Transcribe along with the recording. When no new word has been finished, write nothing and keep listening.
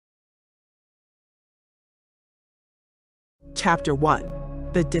Chapter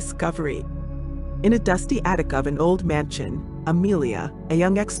 1. The Discovery. In a dusty attic of an old mansion, Amelia, a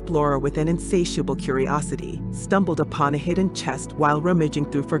young explorer with an insatiable curiosity, stumbled upon a hidden chest while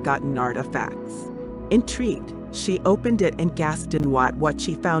rummaging through forgotten artifacts. Intrigued, she opened it and gasped in what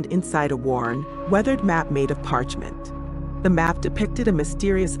she found inside: a worn, weathered map made of parchment. The map depicted a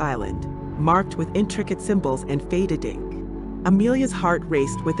mysterious island, marked with intricate symbols and faded ink. Amelia's heart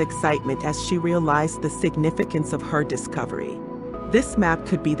raced with excitement as she realized the significance of her discovery. This map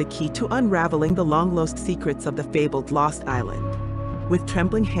could be the key to unraveling the long-lost secrets of the fabled Lost Island. With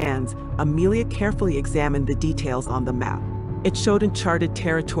trembling hands, Amelia carefully examined the details on the map. It showed uncharted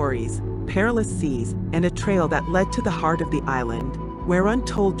territories, perilous seas, and a trail that led to the heart of the island, where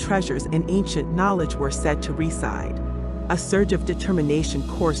untold treasures and ancient knowledge were said to reside. A surge of determination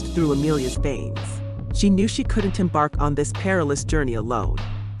coursed through Amelia's veins. She knew she couldn't embark on this perilous journey alone.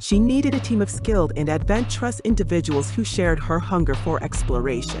 She needed a team of skilled and adventurous individuals who shared her hunger for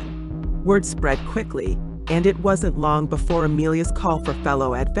exploration. Word spread quickly, and it wasn't long before Amelia's call for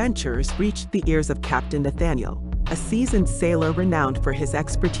fellow adventurers reached the ears of Captain Nathaniel, a seasoned sailor renowned for his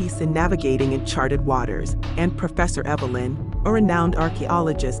expertise in navigating uncharted waters, and Professor Evelyn, a renowned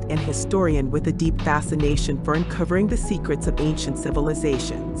archaeologist and historian with a deep fascination for uncovering the secrets of ancient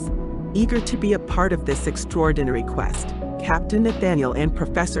civilizations. Eager to be a part of this extraordinary quest, Captain Nathaniel and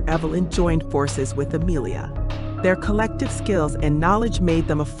Professor Evelyn joined forces with Amelia. Their collective skills and knowledge made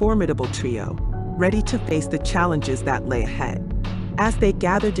them a formidable trio, ready to face the challenges that lay ahead. As they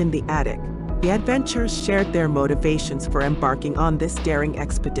gathered in the attic, the adventurers shared their motivations for embarking on this daring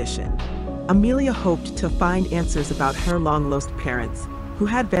expedition. Amelia hoped to find answers about her long-lost parents, who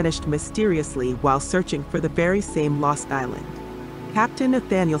had vanished mysteriously while searching for the very same lost island. Captain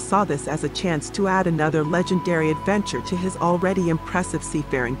Nathaniel saw this as a chance to add another legendary adventure to his already impressive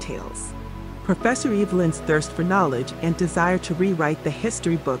seafaring tales. Professor Evelyn's thirst for knowledge and desire to rewrite the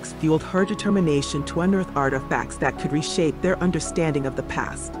history books fueled her determination to unearth artifacts that could reshape their understanding of the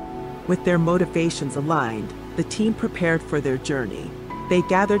past. With their motivations aligned, the team prepared for their journey. They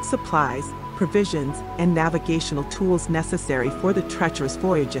gathered supplies, provisions, and navigational tools necessary for the treacherous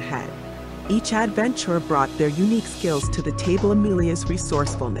voyage ahead. Each adventurer brought their unique skills to the table: Amelia's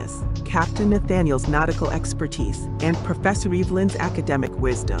resourcefulness, Captain Nathaniel's nautical expertise, and Professor Evelyn's academic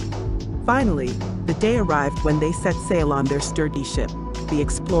wisdom. Finally, the day arrived when they set sail on their sturdy ship, the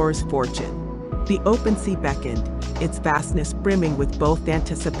Explorer's Fortune. The open sea beckoned, its vastness brimming with both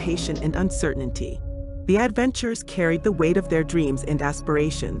anticipation and uncertainty. The adventurers carried the weight of their dreams and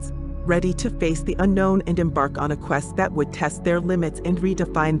aspirations, ready to face the unknown and embark on a quest that would test their limits and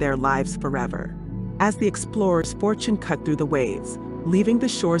redefine their lives forever. As the Explorer's Fortune cut through the waves, leaving the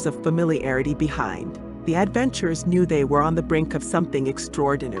shores of familiarity behind, the adventurers knew they were on the brink of something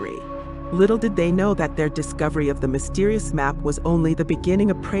extraordinary. Little did they know that their discovery of the mysterious map was only the beginning,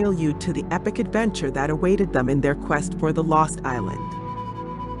 a prelude to the epic adventure that awaited them in their quest for the Lost Island.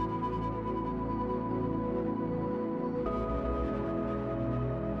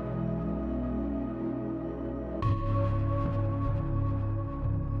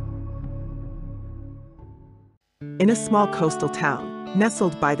 In a small coastal town,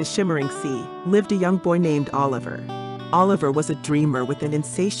 nestled by the shimmering sea, lived a young boy named Oliver. Oliver was a dreamer with an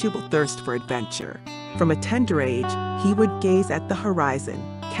insatiable thirst for adventure. From a tender age, he would gaze at the horizon,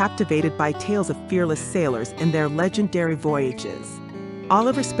 captivated by tales of fearless sailors and their legendary voyages.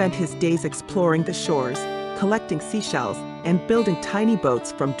 Oliver spent his days exploring the shores, collecting seashells, and building tiny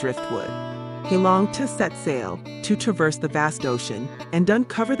boats from driftwood. He longed to set sail, to traverse the vast ocean, and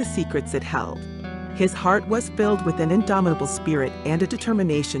uncover the secrets it held. His heart was filled with an indomitable spirit and a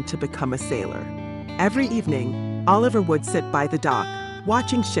determination to become a sailor. Every evening, Oliver would sit by the dock,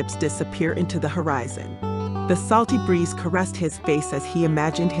 watching ships disappear into the horizon. The salty breeze caressed his face as he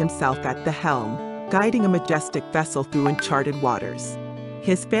imagined himself at the helm, guiding a majestic vessel through uncharted waters.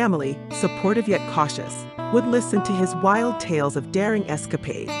 His family, supportive yet cautious, would listen to his wild tales of daring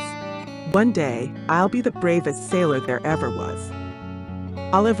escapades. "One day, I'll be the bravest sailor there ever was,"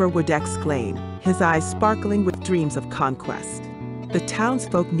 Oliver would exclaim, his eyes sparkling with dreams of conquest. The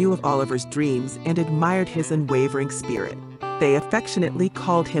townsfolk knew of Oliver's dreams and admired his unwavering spirit. They affectionately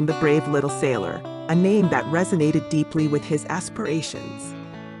called him the brave little sailor, a name that resonated deeply with his aspirations.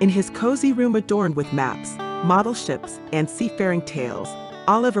 In his cozy room adorned with maps, model ships, and seafaring tales,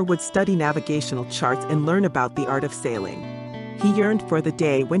 Oliver would study navigational charts and learn about the art of sailing. He yearned for the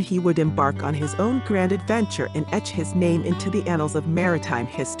day when he would embark on his own grand adventure and etch his name into the annals of maritime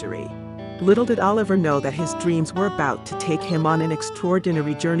history. Little did Oliver know that his dreams were about to take him on an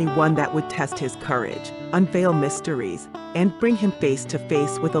extraordinary journey, one that would test his courage, unveil mysteries, and bring him face to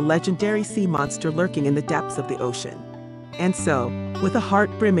face with a legendary sea monster lurking in the depths of the ocean. And so, with a heart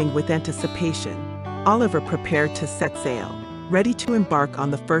brimming with anticipation, Oliver prepared to set sail, ready to embark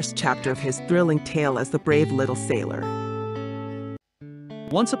on the first chapter of his thrilling tale as the brave little sailor.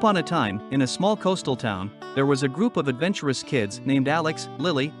 Once upon a time, in a small coastal town, there was a group of adventurous kids named Alex,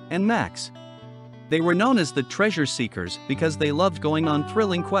 Lily, and Max. They were known as the treasure seekers because they loved going on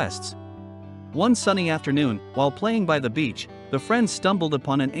thrilling quests. One sunny afternoon, while playing by the beach, the friends stumbled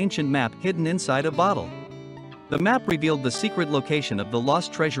upon an ancient map hidden inside a bottle. The map revealed the secret location of the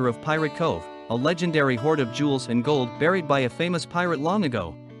lost treasure of Pirate Cove, a legendary hoard of jewels and gold buried by a famous pirate long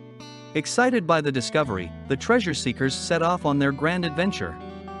ago. Excited by the discovery, the treasure seekers set off on their grand adventure.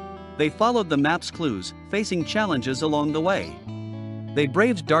 They followed the map's clues, facing challenges along the way. They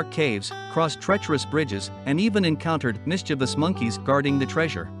braved dark caves, crossed treacherous bridges, and even encountered mischievous monkeys guarding the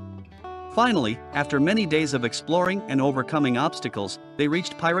treasure. Finally, after many days of exploring and overcoming obstacles, they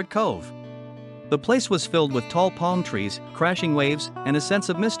reached Pirate Cove. The place was filled with tall palm trees, crashing waves, and a sense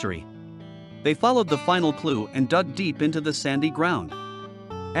of mystery. They followed the final clue and dug deep into the sandy ground.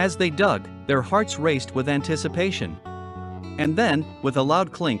 As they dug, their hearts raced with anticipation. And then, with a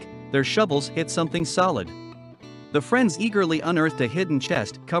loud clink, their shovels hit something solid. The friends eagerly unearthed a hidden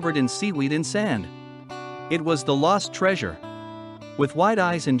chest covered in seaweed and sand. It was the lost treasure. With wide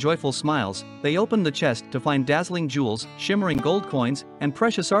eyes and joyful smiles, they opened the chest to find dazzling jewels, shimmering gold coins, and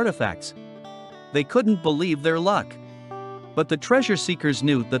precious artifacts. They couldn't believe their luck. But the treasure seekers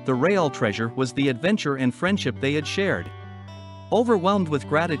knew that the real treasure was the adventure and friendship they had shared. Overwhelmed with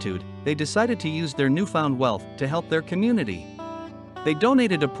gratitude, they decided to use their newfound wealth to help their community. They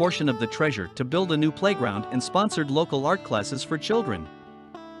donated a portion of the treasure to build a new playground and sponsored local art classes for children.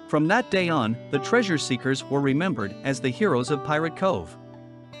 From that day on, the treasure seekers were remembered as the heroes of Pirate Cove.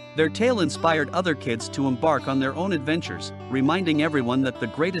 Their tale inspired other kids to embark on their own adventures, reminding everyone that the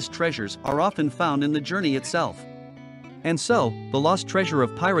greatest treasures are often found in the journey itself. And so, the lost treasure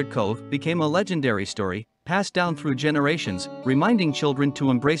of Pirate Cove became a legendary story, passed down through generations, reminding children to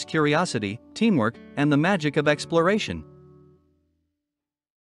embrace curiosity, teamwork, and the magic of exploration.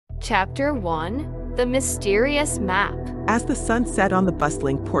 Chapter 1: The Mysterious Map. As the sun set on the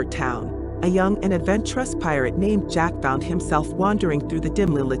bustling port town, a young and adventurous pirate named Jack found himself wandering through the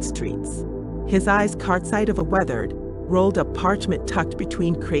dimly lit streets. His eyes caught sight of a weathered, rolled-up parchment tucked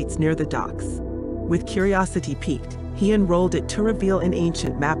between crates near the docks. With curiosity piqued, he unrolled it to reveal an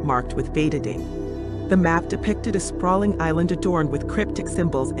ancient map marked with faded ink. The map depicted a sprawling island adorned with cryptic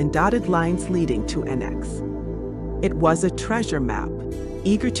symbols and dotted lines leading to an X. It was a treasure map.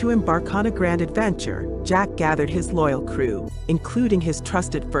 Eager to embark on a grand adventure, Jack gathered his loyal crew, including his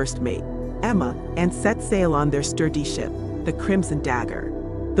trusted first mate, Emma, and set sail on their sturdy ship, the Crimson Dagger.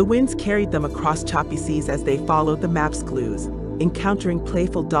 The winds carried them across choppy seas as they followed the map's clues, encountering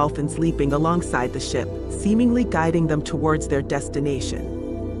playful dolphins leaping alongside the ship, seemingly guiding them towards their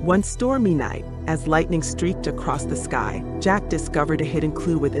destination. One stormy night, as lightning streaked across the sky, Jack discovered a hidden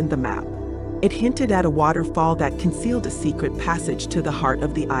clue within the map. It hinted at a waterfall that concealed a secret passage to the heart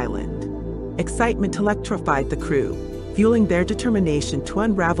of the island. Excitement electrified the crew, fueling their determination to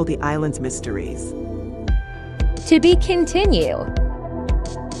unravel the island's mysteries. To be continued.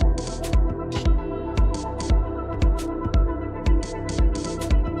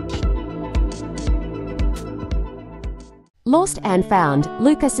 Lost and Found,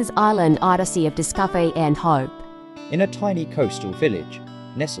 Lucas's Island Odyssey of Discovery and Hope. In a tiny coastal village,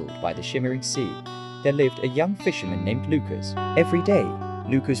 nestled by the shimmering sea, there lived a young fisherman named Lucas. Every day,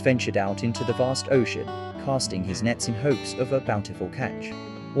 Lucas ventured out into the vast ocean, casting his nets in hopes of a bountiful catch.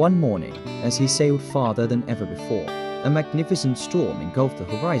 One morning, as he sailed farther than ever before, a magnificent storm engulfed the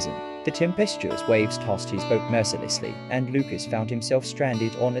horizon. The tempestuous waves tossed his boat mercilessly, and Lucas found himself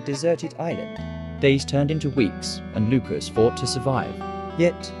stranded on a deserted island. Days turned into weeks, and Lucas fought to survive.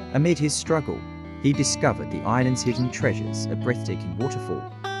 Yet, amid his struggle, he discovered the island's hidden treasures, a breathtaking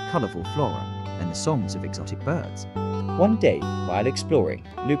waterfall, colourful flora, and the songs of exotic birds. One day, while exploring,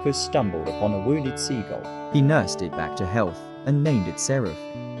 Lucas stumbled upon a wounded seagull. He nursed it back to health and named it Seraph.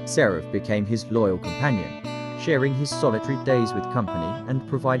 Seraph became his loyal companion, sharing his solitary days with company and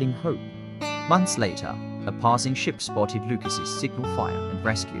providing hope. Months later, a passing ship spotted Lucas's signal fire and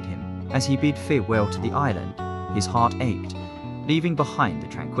rescued him. As he bid farewell to the island, his heart ached, leaving behind the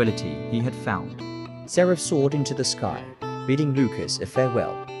tranquility he had found. Seraph soared into the sky, bidding Lucas a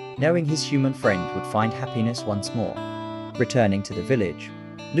farewell, knowing his human friend would find happiness once more. Returning to the village,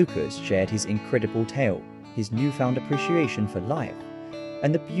 Lucas shared his incredible tale, his newfound appreciation for life,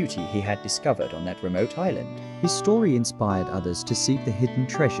 and the beauty he had discovered on that remote island. His story inspired others to seek the hidden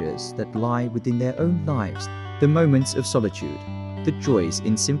treasures that lie within their own lives, the moments of solitude, the joys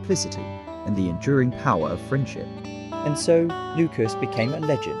in simplicity, and the enduring power of friendship. And so Lucas became a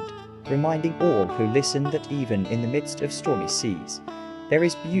legend, reminding all who listen that even in the midst of stormy seas, there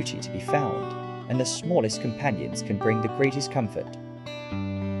is beauty to be found, and the smallest companions can bring the greatest comfort.